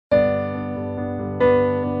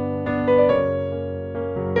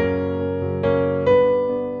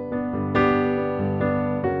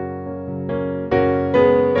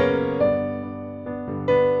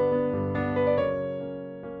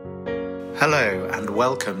Hello and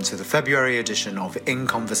welcome to the February edition of In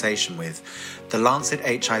Conversation With, the Lancet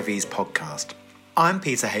HIV's podcast. I'm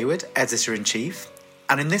Peter Hayward, Editor-in-Chief,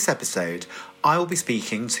 and in this episode, I will be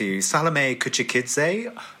speaking to Salome Kuchukhidze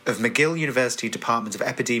of McGill University Department of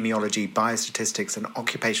Epidemiology, Biostatistics and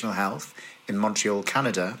Occupational Health in Montreal,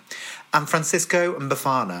 Canada, and Francisco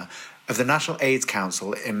Mbofana of the National AIDS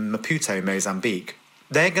Council in Maputo, Mozambique.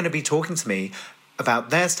 They're going to be talking to me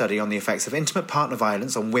about their study on the effects of intimate partner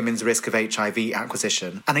violence on women's risk of HIV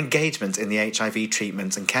acquisition and engagement in the HIV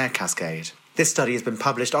treatment and care cascade. This study has been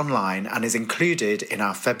published online and is included in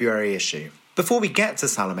our February issue. Before we get to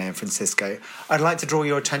Salome and Francisco, I'd like to draw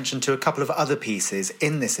your attention to a couple of other pieces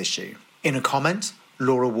in this issue. In a comment,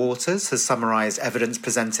 Laura Waters has summarised evidence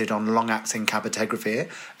presented on long-acting cabotegravir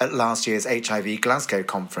at last year's HIV Glasgow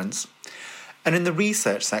conference. And in the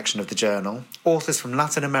research section of the journal, authors from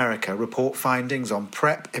Latin America report findings on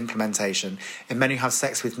PrEP implementation in men who have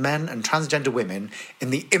sex with men and transgender women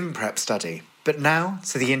in the IMPrEP study. But now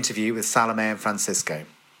to the interview with Salome and Francisco.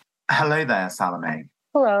 Hello there, Salome.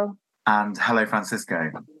 Hello. And hello,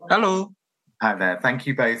 Francisco. Hello. Hi there. Thank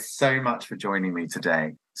you both so much for joining me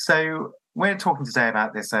today. So we're talking today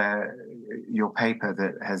about this, your paper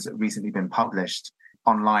that has recently been published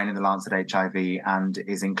online in the Lancet HIV and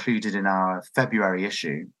is included in our February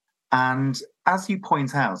issue. And as you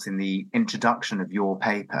point out in the introduction of your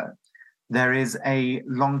paper, there is a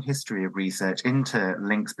long history of research into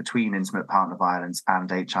links between intimate partner violence and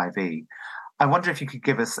HIV. I wonder if you could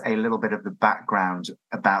give us a little bit of the background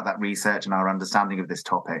about that research and our understanding of this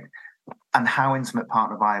topic and how intimate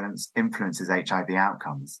partner violence influences HIV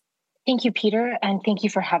outcomes. Thank you, Peter, and thank you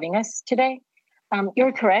for having us today.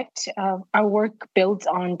 You're correct. Our work builds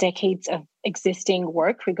on decades of existing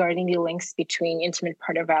work regarding the links between intimate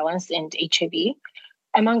partner violence and HIV.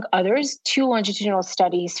 Among others, 2 longitudinal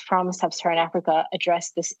studies from sub-Saharan Africa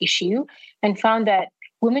addressed this issue and found that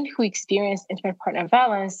women who experience intimate partner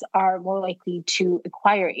violence are more likely to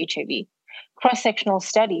acquire HIV. Cross-sectional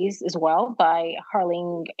studies as well by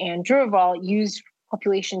Harling and Duraval used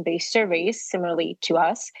population-based surveys, similarly to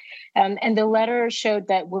us. And the latter showed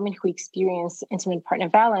that women who experience intimate partner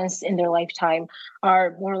violence in their lifetime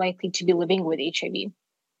are more likely to be living with HIV.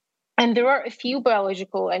 And there are a few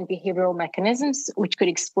biological and behavioral mechanisms which could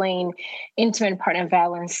explain intimate partner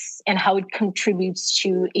violence and how it contributes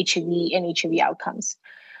to HIV and HIV outcomes.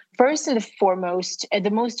 First and foremost,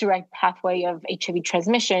 the most direct pathway of HIV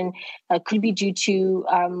transmission could be due to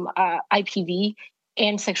IPV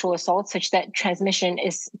and sexual assault, such that transmission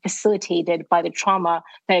is facilitated by the trauma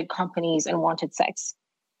that accompanies unwanted sex.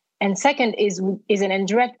 And second is an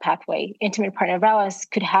indirect pathway. Intimate partner violence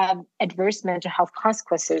could have adverse mental health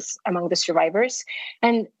consequences among the survivors.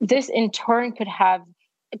 And this in turn could have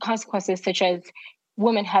consequences such as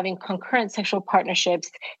women having concurrent sexual partnerships,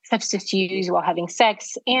 substance use while having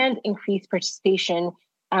sex, and increased participation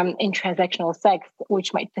in transactional sex,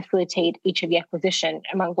 which might facilitate HIV acquisition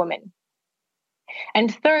among women.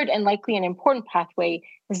 And third, and likely an important pathway,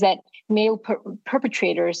 is that male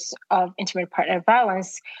perpetrators of intimate partner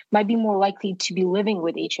violence might be more likely to be living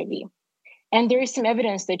with HIV. And there is some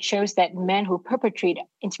evidence that shows that men who perpetrate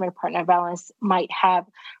intimate partner violence might have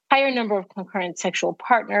higher number of concurrent sexual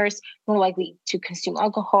partners, more likely to consume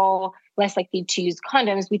alcohol, less likely to use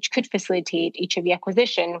condoms, which could facilitate HIV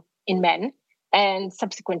acquisition in men and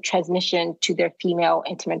subsequent transmission to their female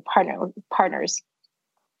intimate partners.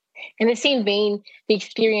 In the same vein, the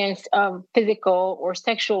experience of physical or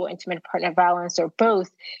sexual intimate partner violence, or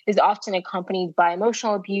both, is often accompanied by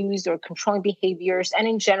emotional abuse or controlling behaviors, and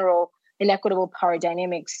in general, inequitable power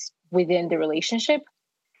dynamics within the relationship.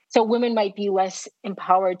 So women might be less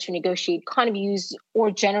empowered to negotiate condom use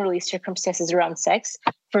or generally circumstances around sex,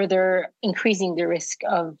 further increasing the risk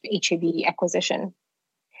of HIV acquisition.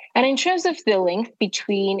 And in terms of the link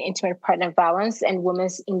between intimate partner violence and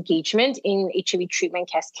women's engagement in HIV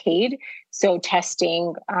treatment cascade, so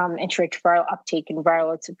testing, antiretroviral uptake, and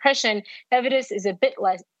viral suppression, evidence is a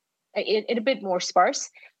bit more sparse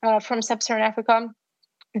from sub-Saharan Africa.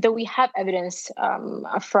 Though we have evidence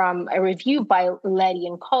from a review by Letty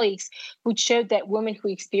and colleagues, which showed that women who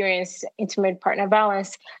experience intimate partner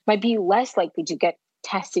violence might be less likely to get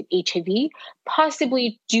tested HIV,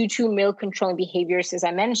 possibly due to male controlling behaviors, as I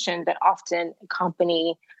mentioned, that often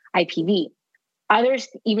accompany IPV. Others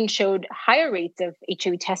even showed higher rates of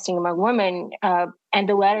HIV testing among women, and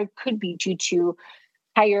the latter could be due to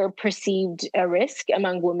higher perceived risk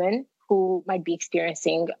among women who might be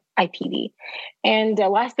experiencing IPV. And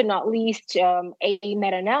last but not least, a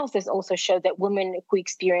meta-analysis also showed that women who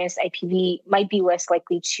experience IPV might be less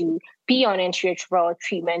likely to be on antiretroviral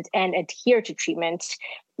treatment and adhere to treatment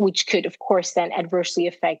which could, of course, then adversely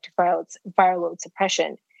affect viral load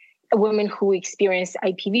suppression. Women who experience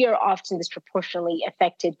IPV are often disproportionately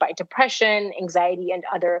affected by depression, anxiety, and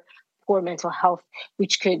other poor mental health,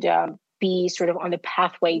 which could be sort of on the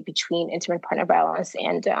pathway between intimate partner violence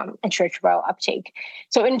and antiretroviral uptake.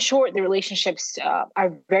 So in short, the relationships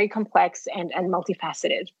are very complex and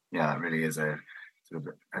multifaceted. Yeah, it really is a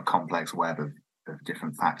complex web of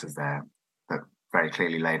different factors there that very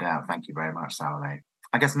clearly laid out. Thank you very much, Salome.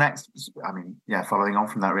 I guess next, following on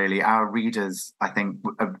from that, really, our readers, I think,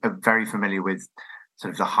 are very familiar with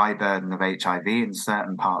sort of the high burden of HIV in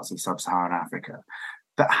certain parts of sub-Saharan Africa.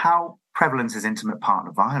 But how prevalent is intimate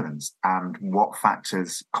partner violence, and what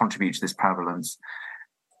factors contribute to this prevalence?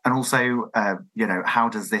 And also, how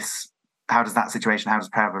does that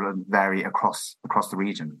prevalence vary across the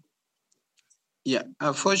region? Yeah,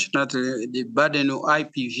 unfortunately, the burden of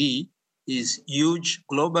IPV is huge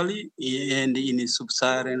globally and in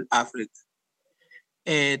sub-Saharan Africa.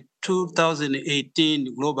 A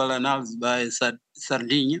 2018 global analysis by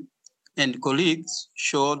Sardinia and colleagues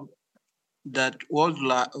showed that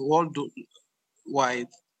worldwide,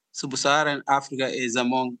 sub-Saharan Africa is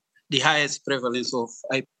among the highest prevalence of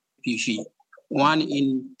IPV. 1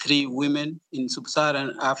 in 3 women in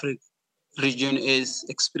sub-Saharan Africa region is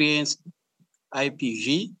experienced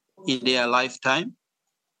IPV in their lifetime,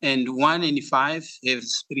 and 1 in 5 have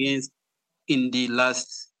experienced in the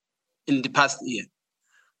past year.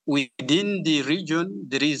 Within the region,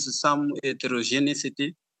 there is some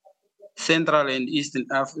heterogeneity. Central and Eastern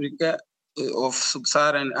Africa of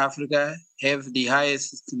sub-Saharan Africa have the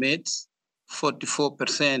highest estimates,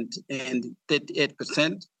 44% and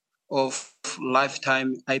 38% of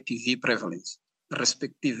lifetime IPV prevalence,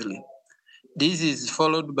 respectively. This is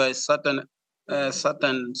followed by Southern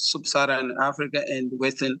Sub-Saharan Africa and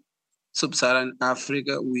Western Sub-Saharan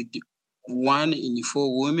Africa, with 1 in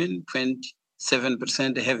 4 women,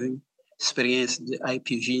 27% having experienced the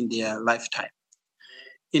IPV in their lifetime.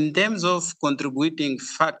 In terms of contributing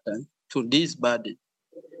factor to this burden,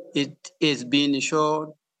 it has been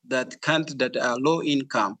shown that countries that are low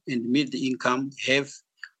income and middle income have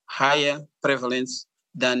higher prevalence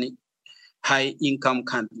than high income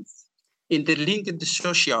countries. Interlinked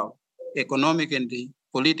social, economic, and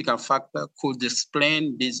political factor could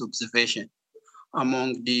explain this observation.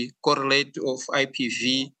 Among the correlates of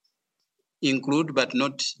IPV include, but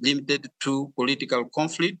not limited to, political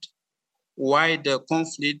conflict. Wider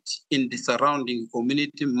conflict in the surrounding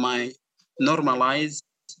community might normalize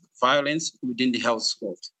violence within the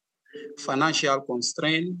household. Financial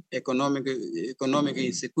constraint, economic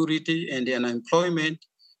insecurity, and unemployment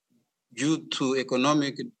due to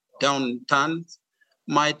economic downturn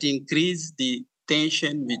might increase the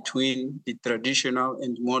tension between the traditional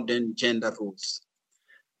and modern gender roles,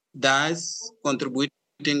 thus contributing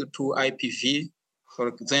to IPV. For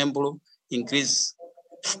example, increase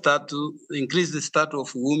the status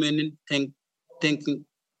of women thinking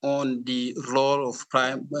on the role of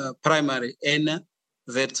primary earner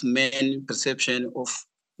versus men perception of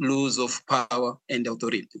loss of power and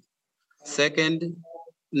authority. Second,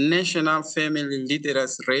 national family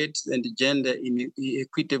literacy rates and gender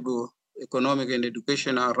equitable economic and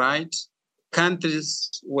educational rights. Countries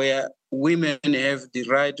where women have the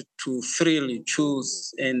right to freely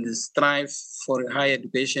choose and strive for higher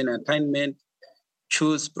education attainment,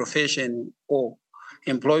 choose profession or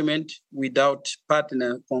employment without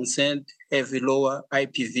partner consent, have a lower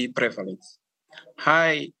IPV prevalence.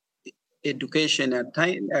 High education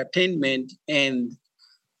attainment and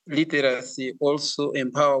literacy also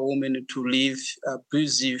empower women to live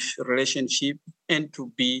abusive relationship and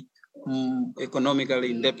to be economically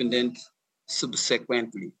independent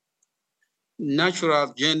subsequently.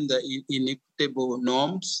 Natural gender inequitable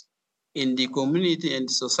norms in the community and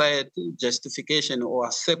society, justification or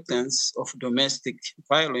acceptance of domestic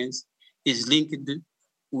violence is linked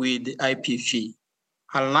with IPV.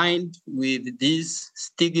 Aligned with this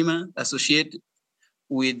stigma associated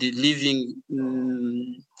with the living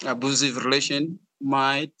abusive relation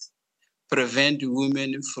might prevent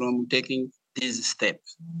women from taking these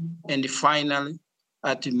steps. And finally,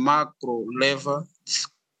 at the macro level,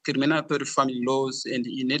 discriminatory family laws and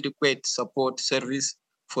inadequate support service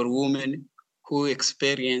for women who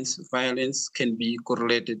experience violence can be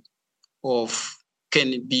correlated with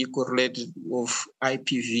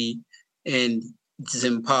IPV and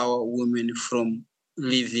disempower women from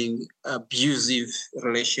living abusive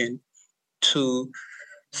relation to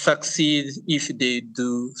succeed if they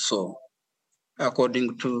do so,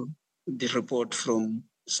 according to the report from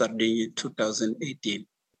Sardinia 2018.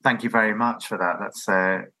 Thank you very much for that. That's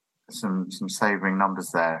some sobering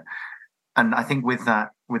numbers there. And I think with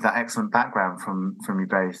that with that excellent background from you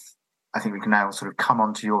both, I think we can now sort of come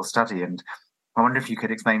on to your study. And I wonder if you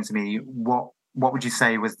could explain to me what would you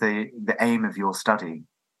say was the aim of your study?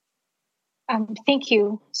 Thank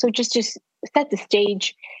you. So just to set the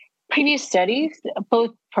stage, previous studies,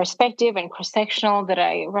 both prospective and cross-sectional that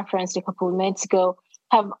I referenced a couple of minutes ago,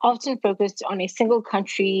 have often focused on a single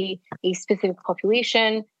country, a specific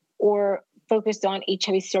population, or focused on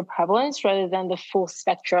HIV seroprevalence rather than the full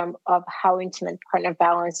spectrum of how intimate partner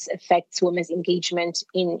violence affects women's engagement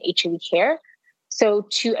in HIV care. So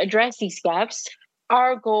to address these gaps,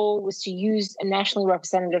 our goal was to use nationally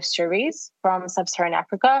representative surveys from sub-Saharan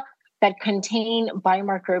Africa that contain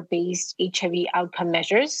biomarker-based HIV outcome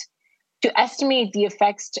measures to estimate the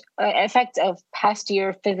effect of past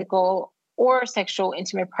year physical or sexual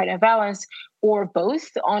intimate partner violence, or both,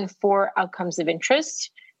 on 4 outcomes of interest.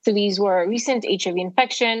 So these were recent HIV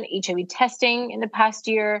infection, HIV testing in the past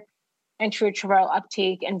year, antiretroviral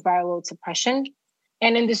uptake, and viral load suppression.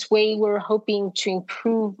 And in this way, we're hoping to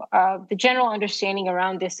improve the general understanding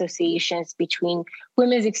around the associations between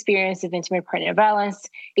women's experience of intimate partner violence,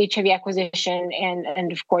 HIV acquisition,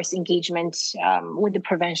 and of course, engagement with the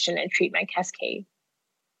prevention and treatment cascade.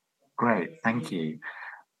 Great, thank you.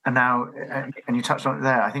 And now, and you touched on it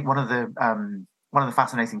there, I think one of the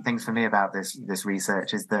fascinating things for me about this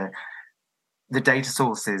research is the data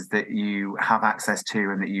sources that you have access to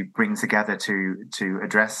and that you bring together to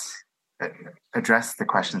address the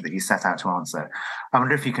questions that you set out to answer. I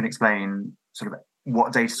wonder if you can explain sort of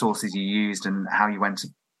what data sources you used and how you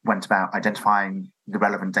went about identifying the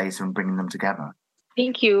relevant data and bringing them together.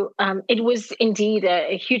 Thank you. It was indeed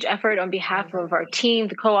a huge effort on behalf of our team,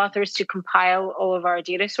 the co-authors, to compile all of our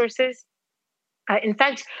data sources. In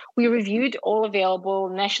fact, we reviewed all available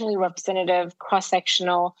nationally representative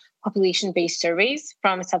cross-sectional population-based surveys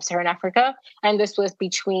from sub-Saharan Africa, and this was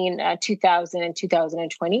between 2000 and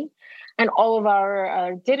 2020. And all of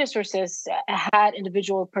our data sources had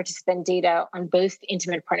individual participant data on both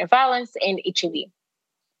intimate partner violence and HIV.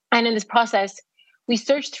 And in this process, we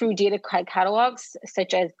searched through data catalogs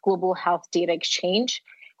such as Global Health Data Exchange,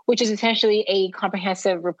 which is essentially a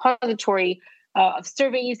comprehensive repository of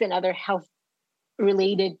surveys and other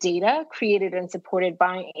health-related data created and supported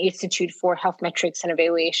by Institute for Health Metrics and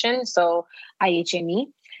Evaluation, so IHME.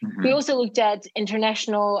 Mm-hmm. We also looked at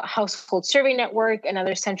International Household Survey Network,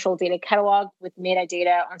 another central data catalog with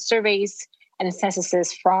metadata on surveys and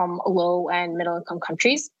censuses from low and middle income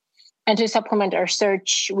countries. And to supplement our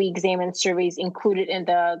search, we examined surveys included in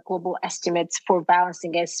the Global Estimates for Violence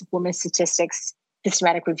Against Women Statistics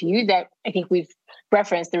systematic review that I think we've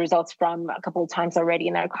referenced the results from a couple of times already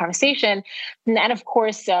in our conversation. And of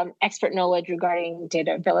course, expert knowledge regarding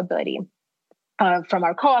data availability from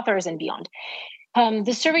our co-authors and beyond.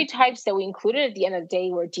 The survey types that we included at the end of the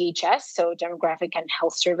day were DHS, so demographic and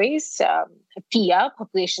health surveys, PIA,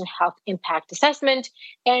 population health impact assessment,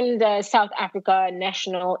 and South Africa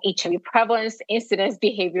National HIV Prevalence, Incidence,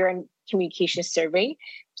 Behavior, and Communication Survey,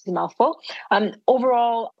 which is a mouthful.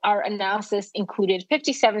 Overall, our analysis included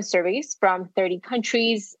 57 surveys from 30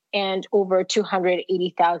 countries and over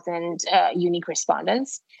 280,000 unique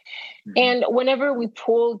respondents. And whenever we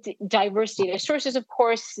pulled diverse data sources, of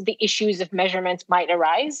course, the issues of measurement might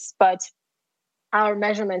arise, but our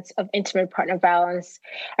measurements of intimate partner violence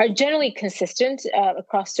are generally consistent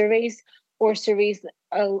across surveys, or surveys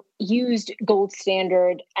used gold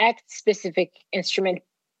standard ACT-specific instrument,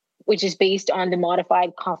 which is based on the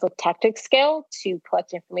modified conflict tactics scale to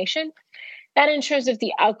collect information. And in terms of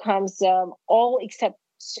the outcomes, all except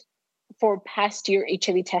for past year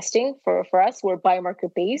HIV testing for us were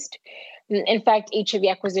biomarker-based. In fact, HIV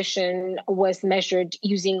acquisition was measured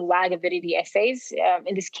using lag avidity assays.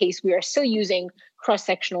 In this case, we are still using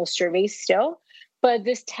cross-sectional surveys still, but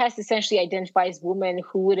this test essentially identifies women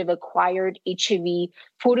who would have acquired HIV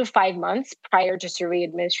 4 to 5 months prior to survey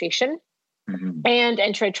administration. Mm-hmm. And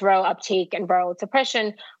antiretroviral uptake and viral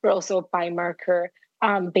suppression were also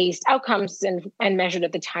biomarker-based outcomes and measured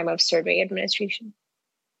at the time of survey administration.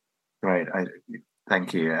 Right.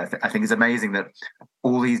 Thank you. I think it's amazing that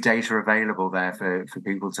all these data are available there for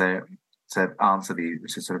people to answer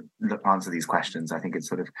these questions. I think it's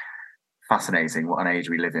sort of fascinating what an age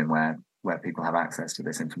we live in where people have access to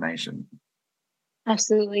this information.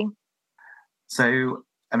 Absolutely. So,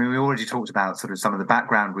 I mean, we already talked about sort of some of the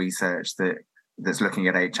background research that's looking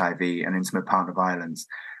at HIV and intimate partner violence.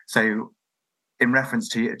 So, in reference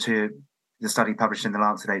to the study published in The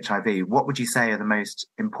Lancet HIV, what would you say are the most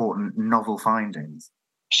important novel findings?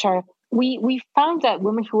 Sure. we found that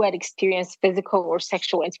women who had experienced physical or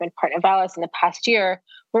sexual intimate partner violence in the past year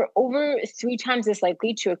were over 3 times as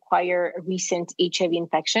likely to acquire a recent HIV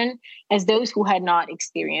infection as those who had not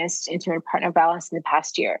experienced intimate partner violence in the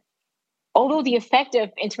past year. Although the effect of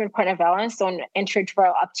intimate partner violence on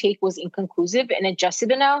antiretroviral uptake was inconclusive in adjusted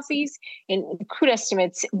analyses, in crude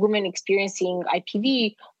estimates, women experiencing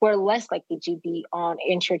IPV were less likely to be on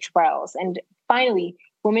antiretrovirals. And finally,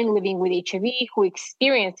 women living with HIV who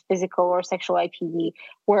experienced physical or sexual IPV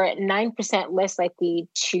were 9% less likely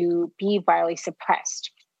to be virally suppressed.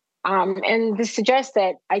 And this suggests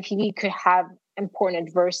that IPV could have important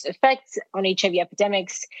adverse effects on HIV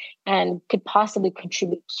epidemics and could possibly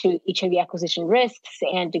contribute to HIV acquisition risks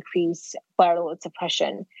and decrease viral load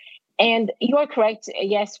suppression. And you are correct.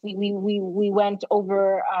 Yes, we went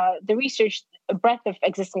over the research. A breadth of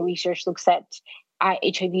existing research looks at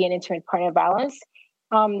HIV and intimate partner violence.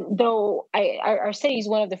 Though our study is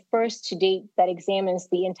one of the first to date that examines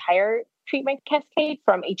the entire treatment cascade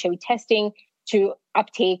from HIV testing to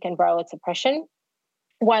uptake and viral load suppression,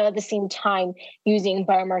 while at the same time using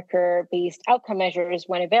biomarker-based outcome measures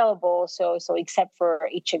when available, so except for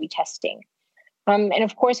HIV testing. And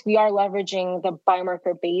of course, we are leveraging the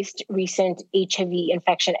biomarker-based recent HIV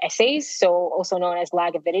infection assays, so also known as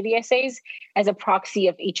lag avidity assays, as a proxy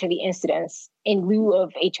of HIV incidence in lieu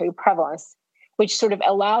of HIV prevalence, which sort of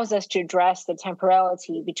allows us to address the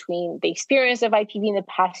temporality between the experience of IPV in the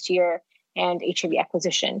past year and HIV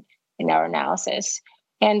acquisition in our analysis.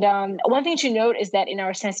 And one thing to note is that in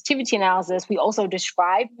our sensitivity analysis, we also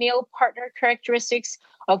describe male partner characteristics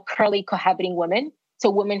of currently cohabiting women, so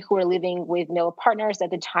women who are living with male partners at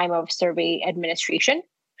the time of survey administration.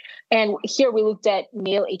 And here we looked at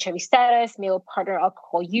male HIV status, male partner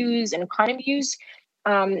alcohol use, and condom use.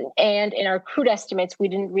 And in our crude estimates, we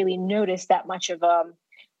didn't really notice that much of a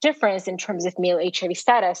difference in terms of male HIV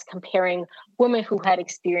status comparing women who had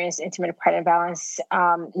experienced intimate partner violence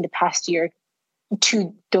in the past year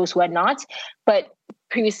to those who had not. But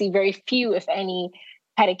previously, very few, if any,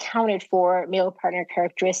 had accounted for male partner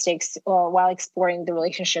characteristics while exploring the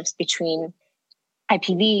relationships between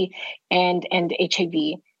IPV and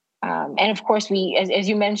HIV. And of course, we, as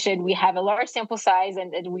you mentioned, we have a large sample size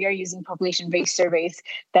and we are using population-based surveys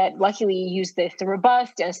that luckily use the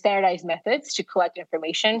robust and standardized methods to collect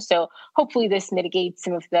information. So hopefully this mitigates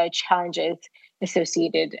some of the challenges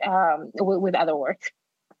associated with other work.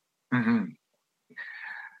 Mm-hmm.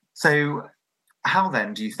 So how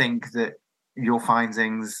then do you think that your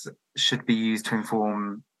findings should be used to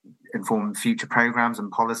inform future programs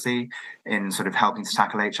and policy in sort of helping to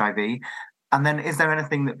tackle HIV? And then is there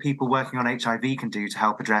anything that people working on HIV can do to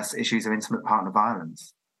help address issues of intimate partner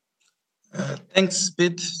violence? Thanks,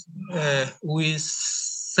 Pete. We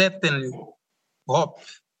certainly hope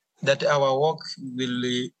that our work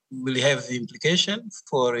will have implication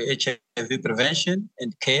for HIV prevention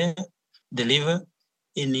and care delivered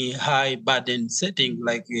in a high burden setting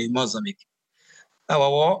like Mozambique.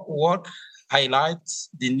 Our work highlights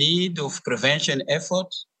the need of prevention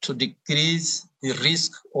efforts to decrease the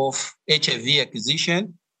risk of HIV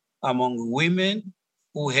acquisition among women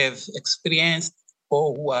who have experienced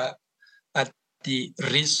or who are at the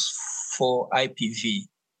risk for IPV.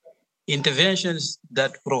 Interventions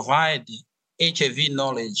that provide HIV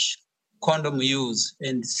knowledge, condom use,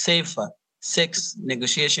 and safer sex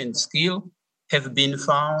negotiation skill have been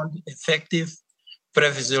found effective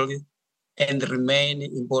previously and remain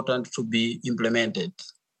important to be implemented.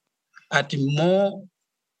 At a more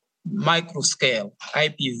micro scale,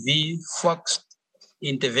 IPV-focused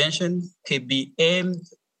intervention can be aimed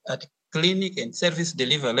at clinic and service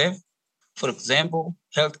delivery level. For example,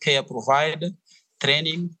 healthcare provider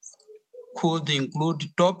training could include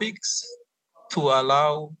topics to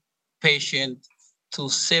allow patients to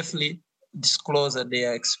safely disclose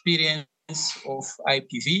their experience of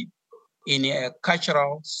IPV in a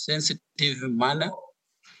cultural sensitive manner.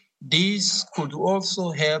 This could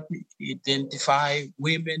also help identify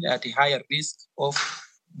women at a higher risk of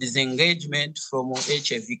disengagement from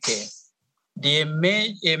HIV care.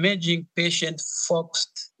 The emerging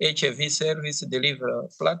patient-focused HIV service delivery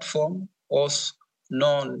platform, also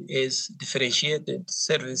known as differentiated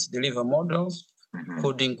service delivery models,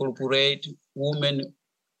 could incorporate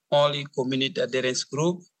women-only community adherence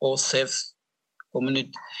group or safe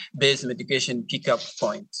community-based medication pickup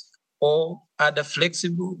points, or other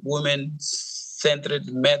flexible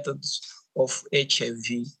women-centered methods of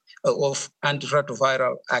HIV, of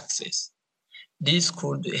antiretroviral access. This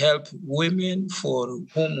could help women for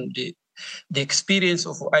whom the experience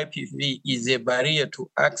of IPV is a barrier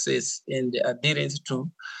to access and adherence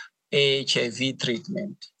to HIV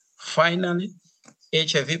treatment. Finally,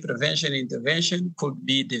 HIV prevention intervention could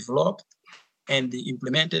be developed and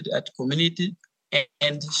implemented at community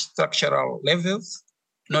and structural levels,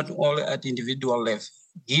 not only at individual level,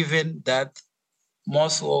 given that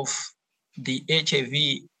most of the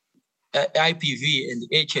IPV and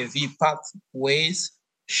HIV pathways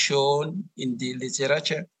shown in the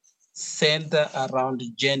literature center around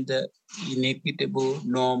gender inequitable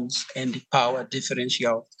norms and power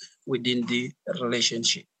differential within the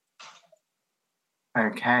relationship.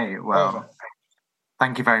 Okay, well,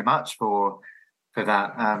 thank you very much for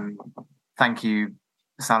that. Thank you,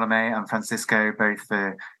 Salome and Francisco, both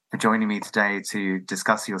for joining me today to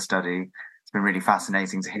discuss your study. It's been really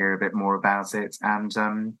fascinating to hear a bit more about it. And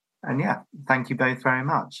yeah, thank you both very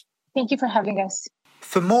much. Thank you for having us.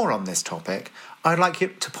 For more on this topic, I'd like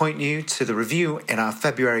to point you to the review in our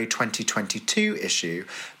February 2022 issue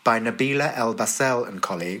by Nabila El Bassel and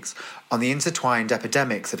colleagues on the intertwined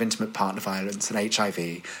epidemics of intimate partner violence and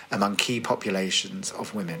HIV among key populations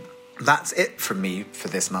of women. That's it from me for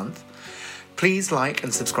this month. Please like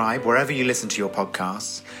and subscribe wherever you listen to your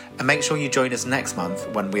podcasts, and make sure you join us next month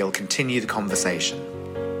when we'll continue the conversation.